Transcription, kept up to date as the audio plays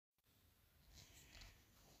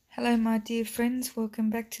Hello my dear friends, welcome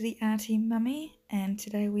back to the Arty Mummy, and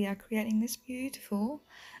today we are creating this beautiful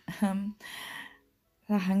um,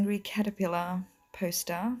 The Hungry Caterpillar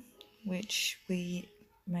poster, which we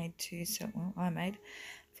made I made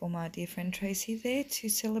for my dear friend Tracy there to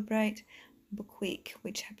celebrate Book Week,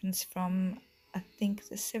 which happens from I think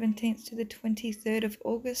the 17th to the 23rd of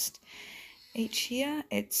August each year.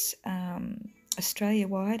 It's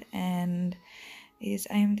Australia-wide and is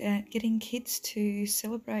aimed at getting kids to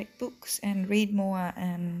celebrate books and read more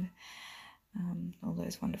and all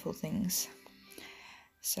those wonderful things.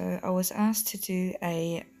 So I was asked to do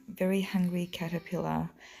a very hungry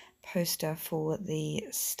caterpillar poster for the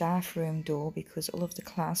staff room door because all of the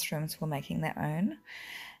classrooms were making their own,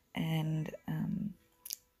 and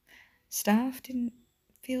staff didn't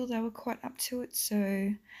feel they were quite up to it,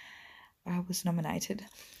 so I was nominated.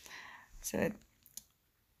 So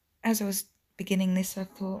as I was beginning this, I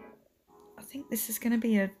thought, I think this is going to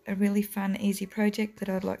be a really fun, easy project that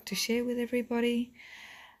I'd like to share with everybody.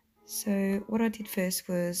 So what I did first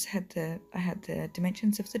was I had the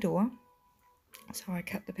dimensions of the door. So I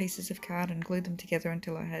cut the pieces of card and glued them together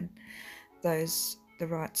until I had those the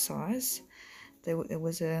right size. There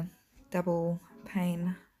was a double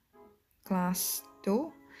pane glass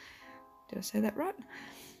door. Did I say that right?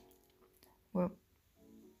 Well,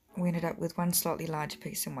 we ended up with one slightly larger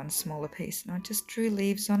piece and one smaller piece, and I just drew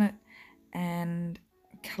leaves on it and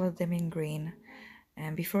coloured them in green.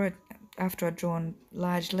 And after I'd drawn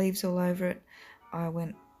large leaves all over it, I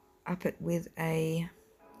went up it with a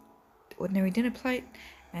ordinary dinner plate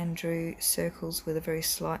and drew circles with a very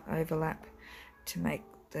slight overlap to make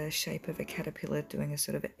the shape of a caterpillar, doing a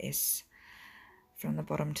sort of S from the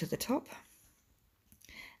bottom to the top.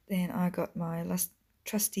 Then I got my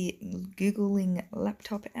trusty Googling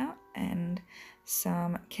laptop out and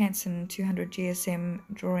some Canson 200 GSM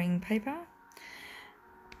drawing paper.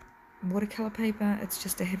 Watercolour paper, it's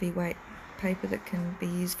just a heavyweight paper that can be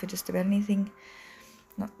used for just about anything.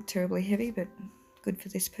 Not terribly heavy, but good for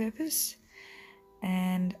this purpose.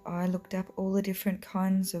 And I looked up all the different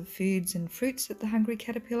kinds of foods and fruits that the hungry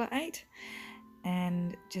caterpillar ate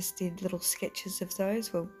and just did little sketches of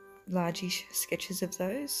those, well, largish sketches of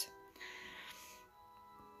those.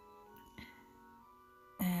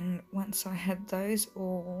 And once I had those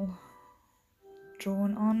all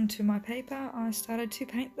drawn onto my paper, I started to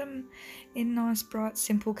paint them in nice, bright,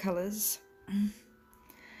 simple colours.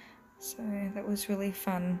 So that was really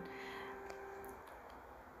fun.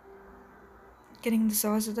 Getting the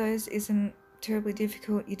size of those isn't terribly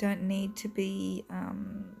difficult. You don't need to be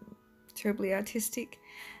terribly artistic,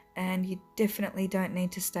 and you definitely don't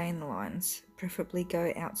need to stay in the lines. Preferably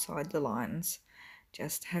go outside the lines.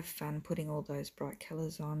 Just have fun putting all those bright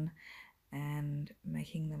colours on and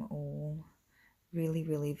making them all really,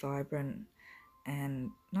 really vibrant and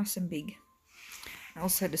nice and big. I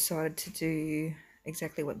also decided to do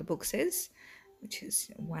exactly what the book says, which is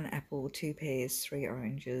 1 apple, 2 pears, 3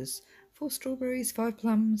 oranges, 4 strawberries, 5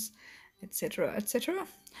 plums, etc., etc.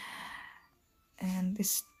 And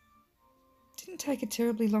this didn't take a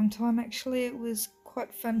terribly long time, actually. It was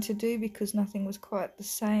quite fun to do because nothing was quite the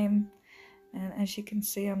same. And as you can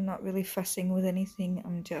see, I'm not really fussing with anything.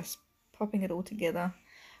 I'm just popping it all together.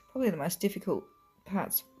 Probably the most difficult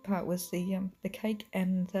part was the cake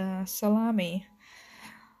and the salami.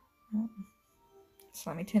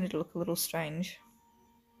 Salami tended to look a little strange,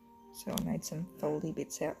 so I made some foldy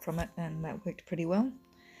bits out from it, and that worked pretty well.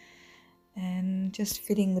 And just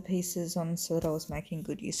fitting the pieces on so that I was making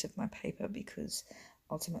good use of my paper, because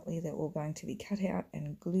ultimately they're all going to be cut out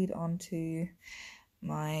and glued onto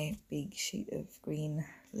my big sheet of green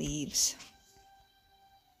leaves.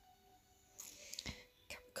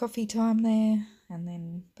 Cup of coffee time there, and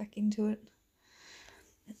then back into it.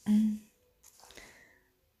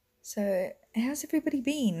 So how's everybody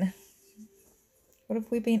been? What have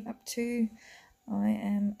we been up to? I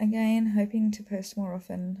am again hoping to post more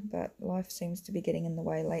often, but life seems to be getting in the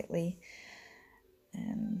way lately,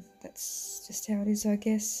 and that's just how it is, I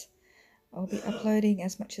guess. I'll be uploading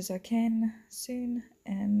as much as I can soon,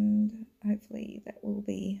 and hopefully that will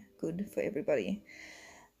be good for everybody.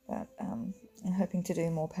 But I'm hoping to do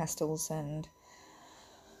more pastels and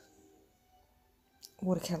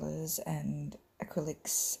watercolours and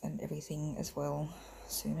acrylics and everything as well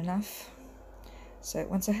soon enough. So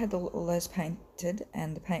once I had all those painted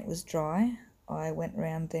and the paint was dry, I went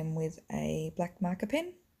around them with a black marker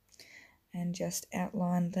pen and just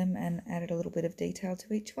outlined them and added a little bit of detail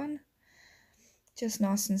to each one. Just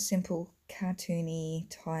nice and simple, cartoony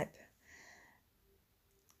type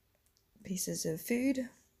pieces of food.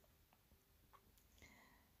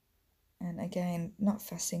 And again, not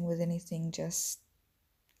fussing with anything, just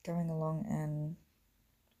going along and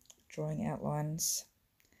drawing outlines,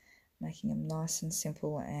 making them nice and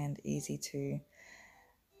simple and easy to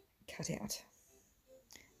cut out,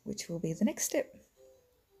 which will be the next step.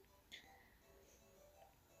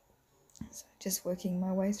 So just working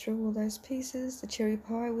my way through all those pieces. The cherry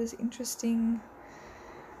pie was interesting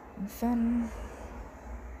and fun.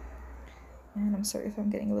 And I'm sorry if I'm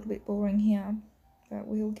getting a little bit boring here, but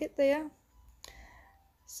we'll get there.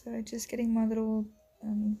 So just getting my little,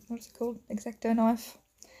 what's it called, X-Acto knife,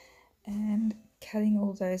 and cutting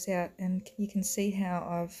all those out. And you can see how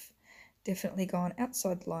I've definitely gone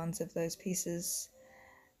outside the lines of those pieces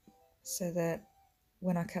so that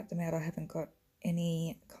when I cut them out I haven't got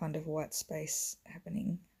any kind of white space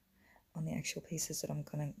happening on the actual pieces that I'm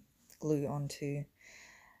going to glue onto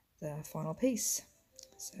the final piece.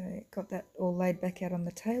 So got that all laid back out on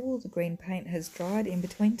the table. The green paint has dried in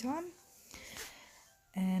between time.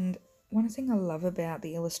 And one thing I love about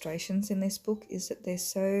the illustrations in this book is that they're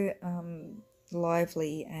so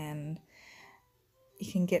lively, and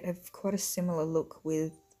you can get quite a similar look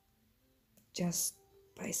with just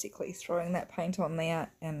basically throwing that paint on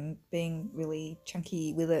there and being really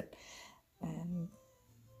chunky with it and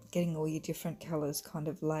getting all your different colours kind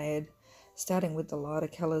of layered, starting with the lighter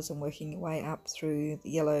colours and working your way up through the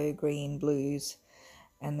yellow, green, blues,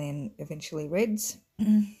 and then eventually reds.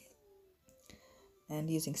 And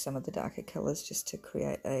using some of the darker colours just to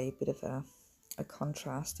create a bit of a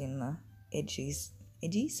contrast in the edges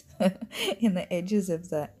in the edges of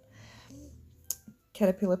that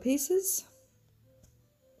caterpillar pieces.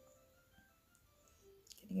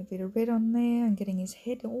 Getting a bit of red on there and getting his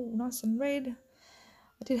head all nice and red.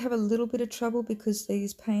 I did have a little bit of trouble because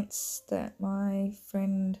these paints that my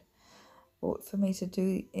friend bought for me to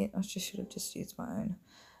do it, I just should have just used my own,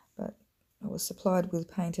 but I was supplied with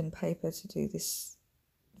paint and paper to do this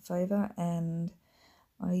favour, and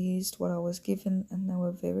I used what I was given, and they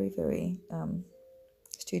were very, very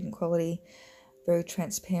student quality, very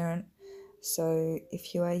transparent. So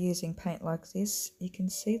if you are using paint like this, you can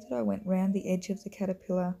see that I went round the edge of the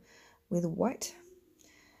caterpillar with white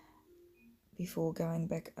before going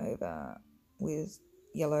back over with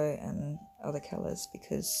yellow and other colours,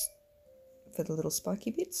 because for the little spiky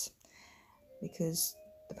bits, because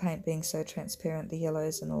the paint being so transparent, the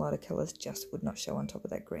yellows and the lighter colours just would not show on top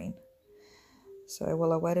of that green. So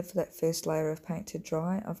while I waited for that first layer of paint to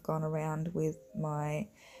dry, I've gone around with my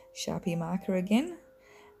Sharpie marker again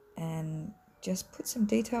and just put some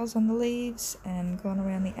details on the leaves and gone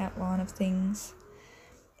around the outline of things.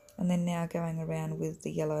 And then now going around with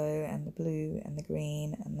the yellow and the blue and the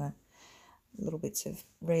green and the little bits of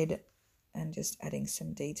red and just adding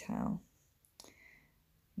some detail.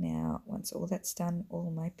 Now, once all that's done, all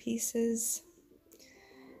my pieces,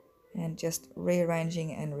 and just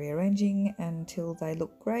rearranging and rearranging until they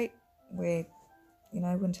look great,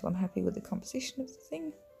 until I'm happy with the composition of the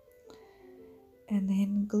thing, and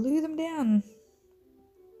then glue them down.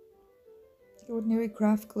 The ordinary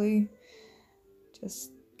craft glue,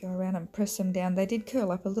 just go around and press them down. They did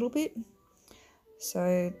curl up a little bit,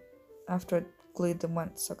 so after I glued them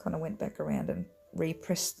once, I kind of went back around and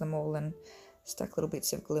repressed them all and stuck little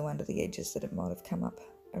bits of glue under the edges that it might have come up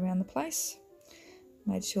around the place.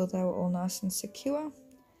 Made sure they were all nice and secure,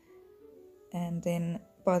 and then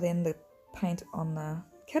by then the paint on the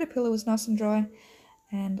caterpillar was nice and dry,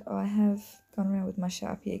 and I have gone around with my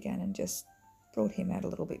Sharpie again and just brought him out a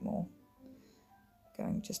little bit more,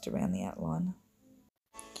 going just around the outline.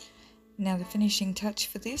 Now the finishing touch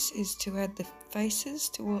for this is to add the faces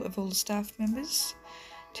to all the staff members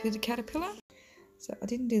to the caterpillar. So I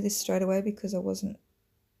didn't do this straight away because I wasn't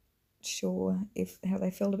sure how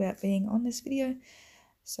they felt about being on this video.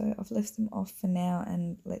 So I've left them off for now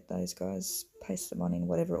and let those guys paste them on in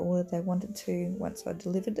whatever order they wanted to once I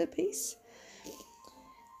delivered the piece.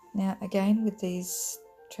 Now again, with these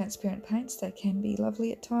transparent paints, they can be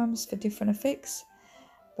lovely at times for different effects,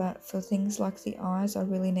 but for things like the eyes, I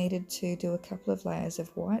really needed to do a couple of layers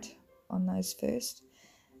of white on those first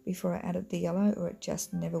before I added the yellow, or it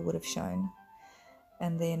just never would have shown.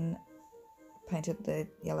 And then painted the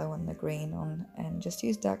yellow and the green on, and just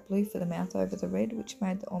used dark blue for the mouth over the red, which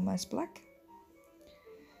made the almost black.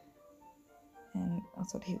 And I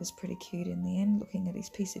thought he was pretty cute in the end, looking at his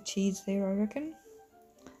piece of cheese there, I reckon.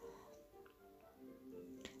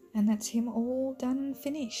 And that's him all done and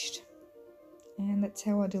finished. And that's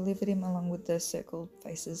how I delivered him, along with the circled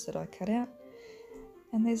faces that I cut out.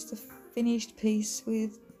 And there's the finished piece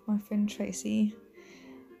with my friend Tracy,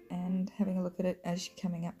 and having a look at it as you're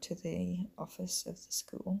coming up to the office of the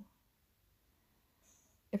school.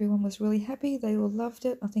 Everyone was really happy. They all loved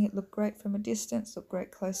it. I think it looked great from a distance, looked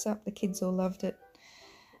great close up. The kids all loved it.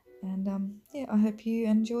 And yeah, I hope you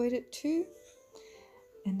enjoyed it too.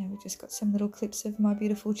 And now we've just got some little clips of my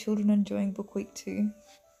beautiful children enjoying book week too.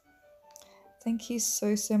 Thank you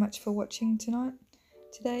so much for watching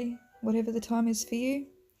today, whatever the time is for you,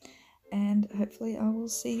 and hopefully I will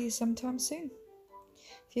see you sometime soon.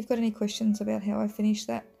 If you've got any questions about how I finished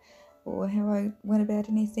that or how I went about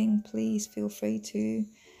anything, please feel free to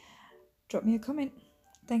drop me a comment.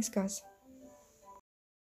 Thanks, guys.